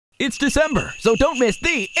It's December, so don't miss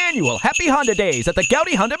the annual Happy Honda Days at the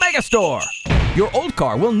GOUDY Honda Megastore. Your old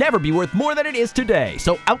car will never be worth more than it is today,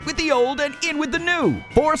 so out with the old and in with the new.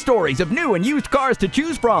 4 stories of new and used cars to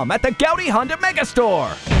choose from at the GOUDY Honda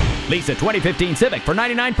Megastore. Lease a 2015 Civic for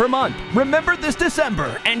 $99 per month. Remember this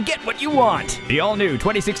December and get what you want. The all-new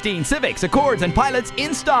 2016 Civics, Accords, and Pilots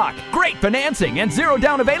in stock. Great financing and 0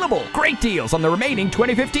 down available. Great deals on the remaining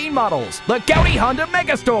 2015 models. The GOUDY Honda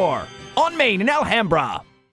Megastore on Main in Alhambra.